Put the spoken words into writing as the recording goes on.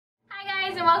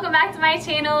and welcome back to my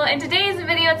channel. In today's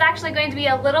video, it's actually going to be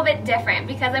a little bit different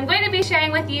because I'm going to be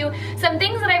sharing with you some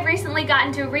things that I've recently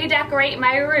gotten to redecorate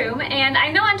my room. And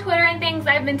I know on Twitter and things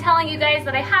I've been telling you guys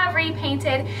that I have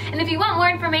repainted, and if you want more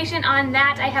information on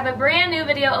that, I have a brand new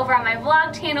video over on my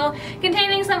vlog channel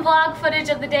containing some vlog footage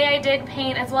of the day I did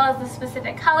paint as well as the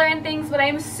specific color and things. But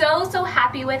I'm so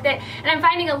happy with it, and I'm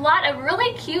finding a lot of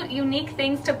really cute, unique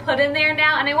things to put in there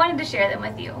now, and I wanted to share them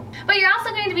with you. But you're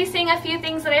also going to be seeing a few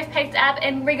things that I've picked up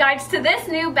in regards to this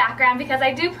new background because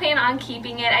I do plan on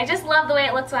keeping it. I just love the way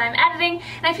it looks when I'm editing,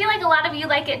 and I feel like a lot of you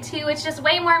like it too. It's just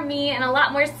way more me and a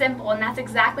lot more simple, and that's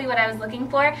exactly what I was looking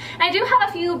for. And I do have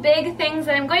a few big things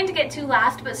that I'm going to get to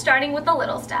last, but starting with the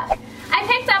little stuff. I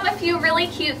picked up a few really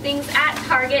cute things at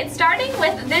Target, starting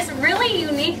with this really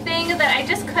unique thing that I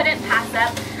just couldn't pass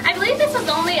up. I believe this was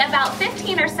only about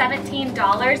 $15 or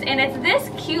 $17, and it's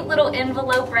this cute little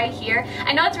envelope right here.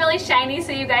 I know it's really shiny,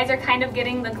 so you guys are kind of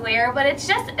getting the glare, but it's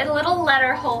just a little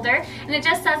letter holder, and it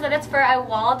just says that it's for a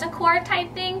wall decor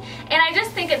type thing, and I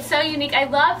just think it's so unique. I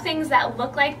love things that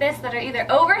look like this that are either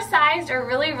oversized or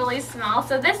really small,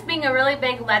 so this being a really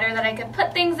big letter that I could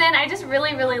put things in, I just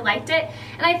really liked it,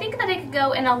 and I think that it could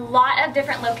go in a lot of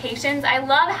different locations. I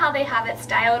love how they have it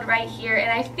styled right here,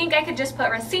 and I think I could just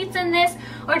put receipts in this,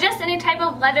 or just any type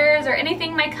of letters or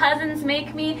anything my cousins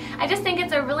make me. I just think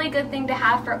it's a really good thing to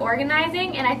have for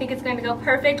organizing, and I think it's going to go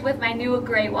perfect with my new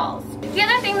gray walls. The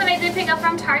other thing that I did pick up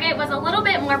from Target was a little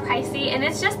bit more pricey, and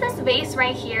it's just this vase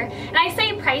right here. And I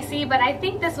say pricey, but I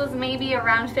think this was maybe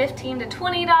around $15 to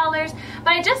 $20,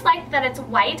 but I just like that it's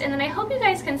white, and then I hope you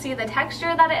guys can see the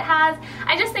texture that it has.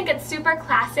 I just think it's super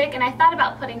classic, and I thought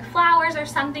about putting flowers or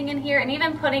something in here, and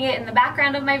even putting it in the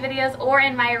background of my videos or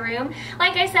in my room.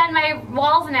 Like I said, my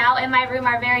walls now in my room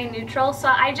are very neutral, so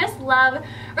I just love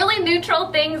really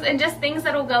neutral things and just things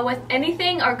that will go with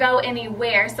anything or go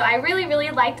anywhere. So I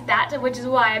really liked that, which is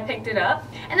why I picked it up.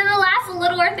 And then the last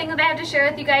littler thing that I have to share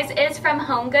with you guys is from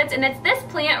HomeGoods, and it's this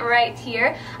plant right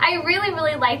here. I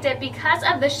really liked it because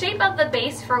of the shape of the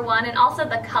base for one, and also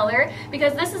the color,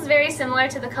 because this is very similar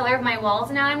to the color of my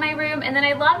walls now in my room. And then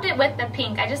I loved it with the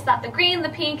pink. I just thought the green, the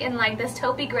pink, and like this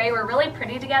taupey gray were really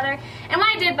pretty together. And when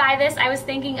I did buy this, I was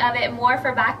thinking of it more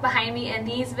for back behind me in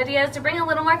these videos to bring a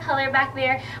little more color back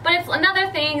there. But it's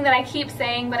another thing that I keep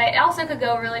saying, but it also could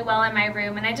go really well in my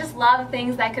room, and I just love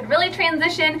things that could really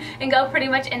transition and go pretty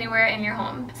much anywhere in your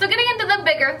home. So getting into the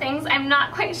bigger things, I'm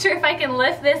not quite sure if I can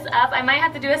lift this up. I might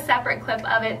have to do a separate clip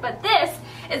of it, but this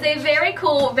is a very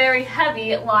cool, very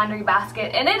heavy laundry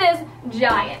basket, and it is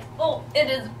giant. Oh, it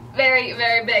is very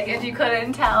big, if you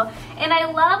couldn't tell. And I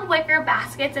love wicker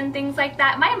baskets and things like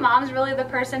that. My mom's really the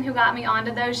person who got me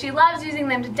onto those. She loves using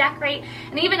them to decorate,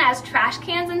 and even as trash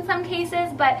cans in some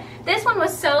cases, but this one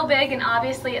was so big, and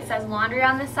obviously it says laundry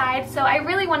on the side, so I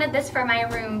really wanted this for my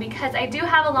room because I do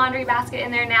have a laundry basket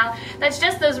in there now that's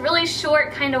just those really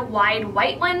short, kind of wide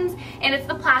white ones, and it's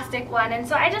the plastic one. And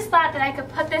so I just thought that I could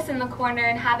put this in the corner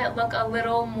and have it look a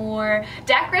little more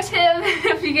decorative,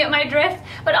 if you get my drift,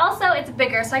 but also it's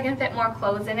bigger, so I can fit more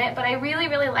clothes in it. But I really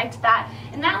liked that,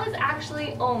 and that was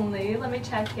actually only, let me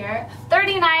check here,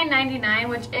 $39.99,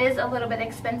 which is a little bit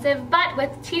expensive, but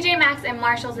with TJ Maxx and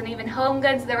Marshalls and even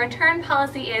HomeGoods, the return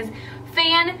policy is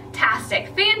fantastic.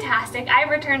 I've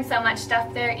returned so much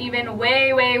stuff there, even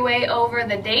way over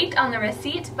the date on the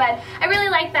receipt, but I really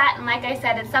like that, and like I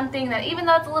said, it's something that even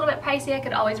though it's a little bit pricey, I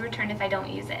could always return if I don't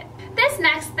use it. This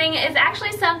next thing is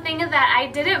actually something that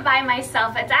I didn't buy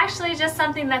myself. It's actually just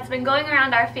something that's been going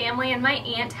around our family, and my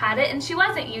aunt had it and she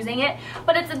wasn't using it,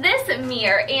 but it's this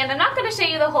mirror, and I'm not going to show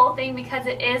you the whole thing because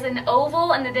it is an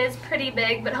oval and it is pretty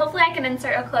big, but hopefully I can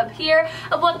insert a clip here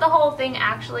of what the whole thing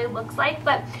actually looks like.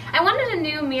 But I wanted a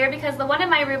new mirror because the one in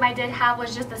my room I did have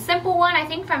was just a simple one, I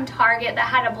think from Target, that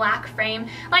had a black frame.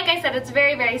 Like I said, it's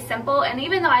very simple, and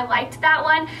even though I liked that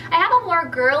one, I have a more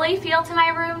girly feel to my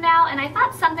room now, and I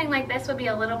thought something like this would be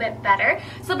a little bit better.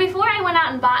 So before I went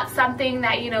out and bought something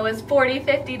that, you know, was $40,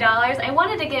 $50, I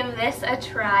wanted to give this a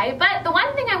try. But the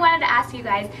one thing I wanted to ask you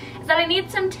guys is that I need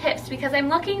some tips because I'm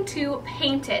looking to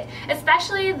paint it,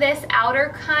 especially this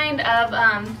outer kind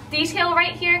of detail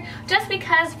right here, just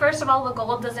because first of all the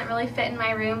gold doesn't really fit in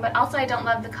my room, but also I don't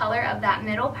love the color of that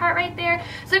middle part right there.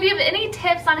 So if you have any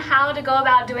tips on how to go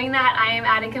about doing that, I am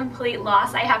at a complete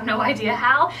loss. I have no idea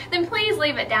how. Then please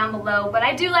leave it down below. But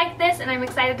I do like this, and I'm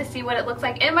excited to see see what it looks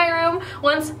like in my room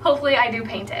once hopefully I do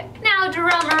paint it. Now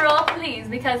drum roll please,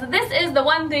 because this is the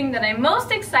one thing that I'm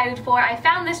most excited for. I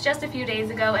found this just a few days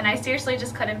ago and I seriously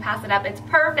just couldn't pass it up. It's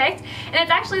perfect, and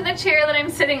it's actually the chair that I'm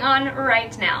sitting on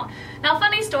right now. Now,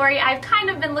 funny story, I've kind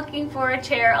of been looking for a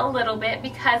chair a little bit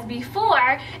because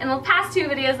before, in the past 2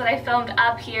 videos that I filmed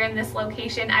up here in this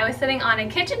location, I was sitting on a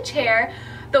kitchen chair,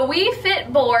 the Wii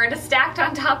Fit board stacked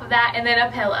on top of that, and then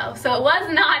a pillow. So it was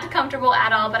not comfortable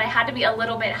at all, but I had to be a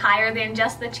little bit higher than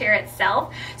just the chair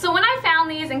itself. So when I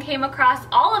found these and came across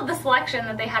all of the selection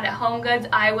that they had at HomeGoods,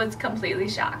 I was completely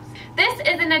shocked. This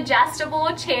is an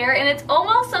adjustable chair, and it's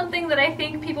almost something that I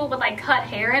think people would like cut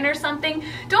hair in or something.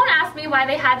 Don't ask me why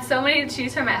they had so many to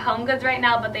choose from at HomeGoods right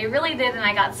now, but they really did, and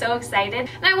I got so excited.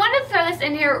 And I wanted to throw this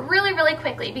in here really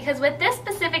quickly because with this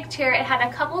specific chair, it had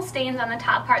a couple stains on the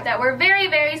top part that were very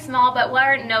small but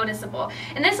weren't noticeable.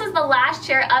 And this was the last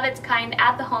chair of its kind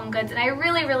at the HomeGoods, and I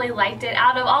really liked it.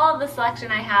 Out of all of the selection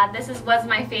I had, this was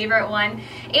my favorite one.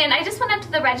 And I just went up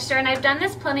to the register, and I've done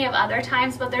this plenty of other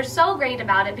times, but they're so great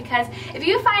about it because if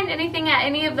you find anything at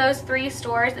any of those 3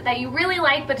 stores that you really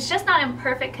like but it's just not in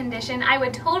perfect condition, I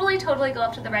would totally go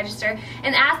up to the register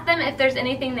and ask them if there's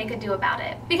anything they could do about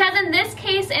it. Because in this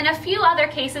case and a few other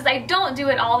cases, I don't do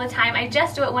it all the time. I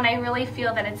just do it when I really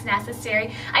feel that it's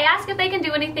necessary. I ask if they can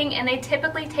do anything, and they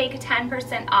typically take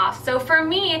 10% off. So for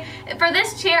me, for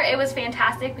this chair, it was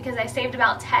fantastic because I saved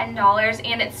about $10,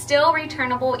 and it's still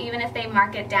returnable even if they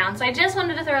mark it down. So I just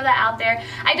wanted to throw that out there.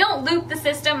 I don't loop the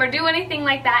system or do anything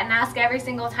like that and ask every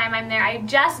single time I'm there. I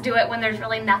just do it when there's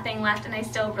really nothing left and I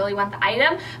still really want the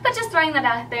item. But just throwing that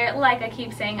out there, like I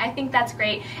keep saying, I think that's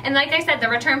great. And like I said, the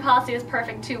return policy is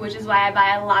perfect too, which is why I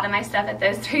buy a lot of my stuff at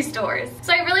those 3 stores.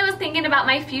 So I really was thinking about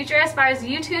my future as far as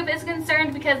YouTube is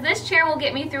concerned, because this chair will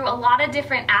get me through a lot of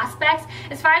different aspects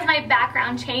as far as my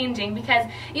background changing, because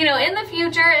you know, in the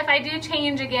future if I do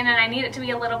change again and I need it to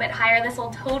be a little bit higher, this will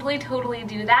totally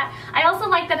do that. I also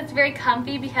like that it's very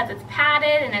comfy because it's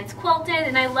padded and it's quilted,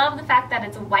 and I love the fact that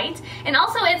it's white, and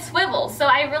also it swivels, so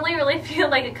I really feel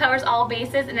like it covers all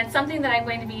bases, and it's something that I'm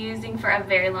going to be using for a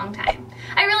very long time.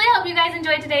 I really hope you guys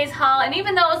enjoyed today's haul, and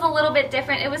even though it was a little bit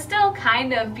different, it was still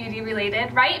kind of beauty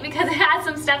related, right? Because it has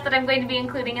some stuff that I'm going to be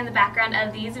including in the background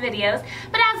of these videos.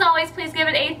 But as always, please give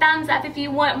it a thumbs up if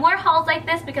you want more hauls like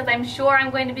this, because I'm sure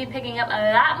I'm going to be picking up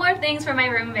a lot more things for my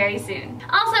room very soon.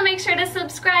 Also, make sure to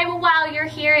subscribe while you're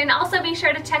here, and also be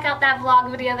sure to check out that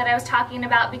vlog video that I was talking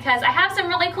about, because I have some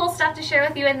really cool stuff to share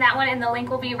with you in that one, and the link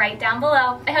will be right down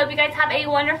below. I hope you guys have a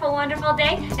wonderful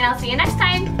day, and I'll see you next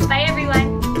time. Bye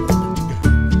everyone.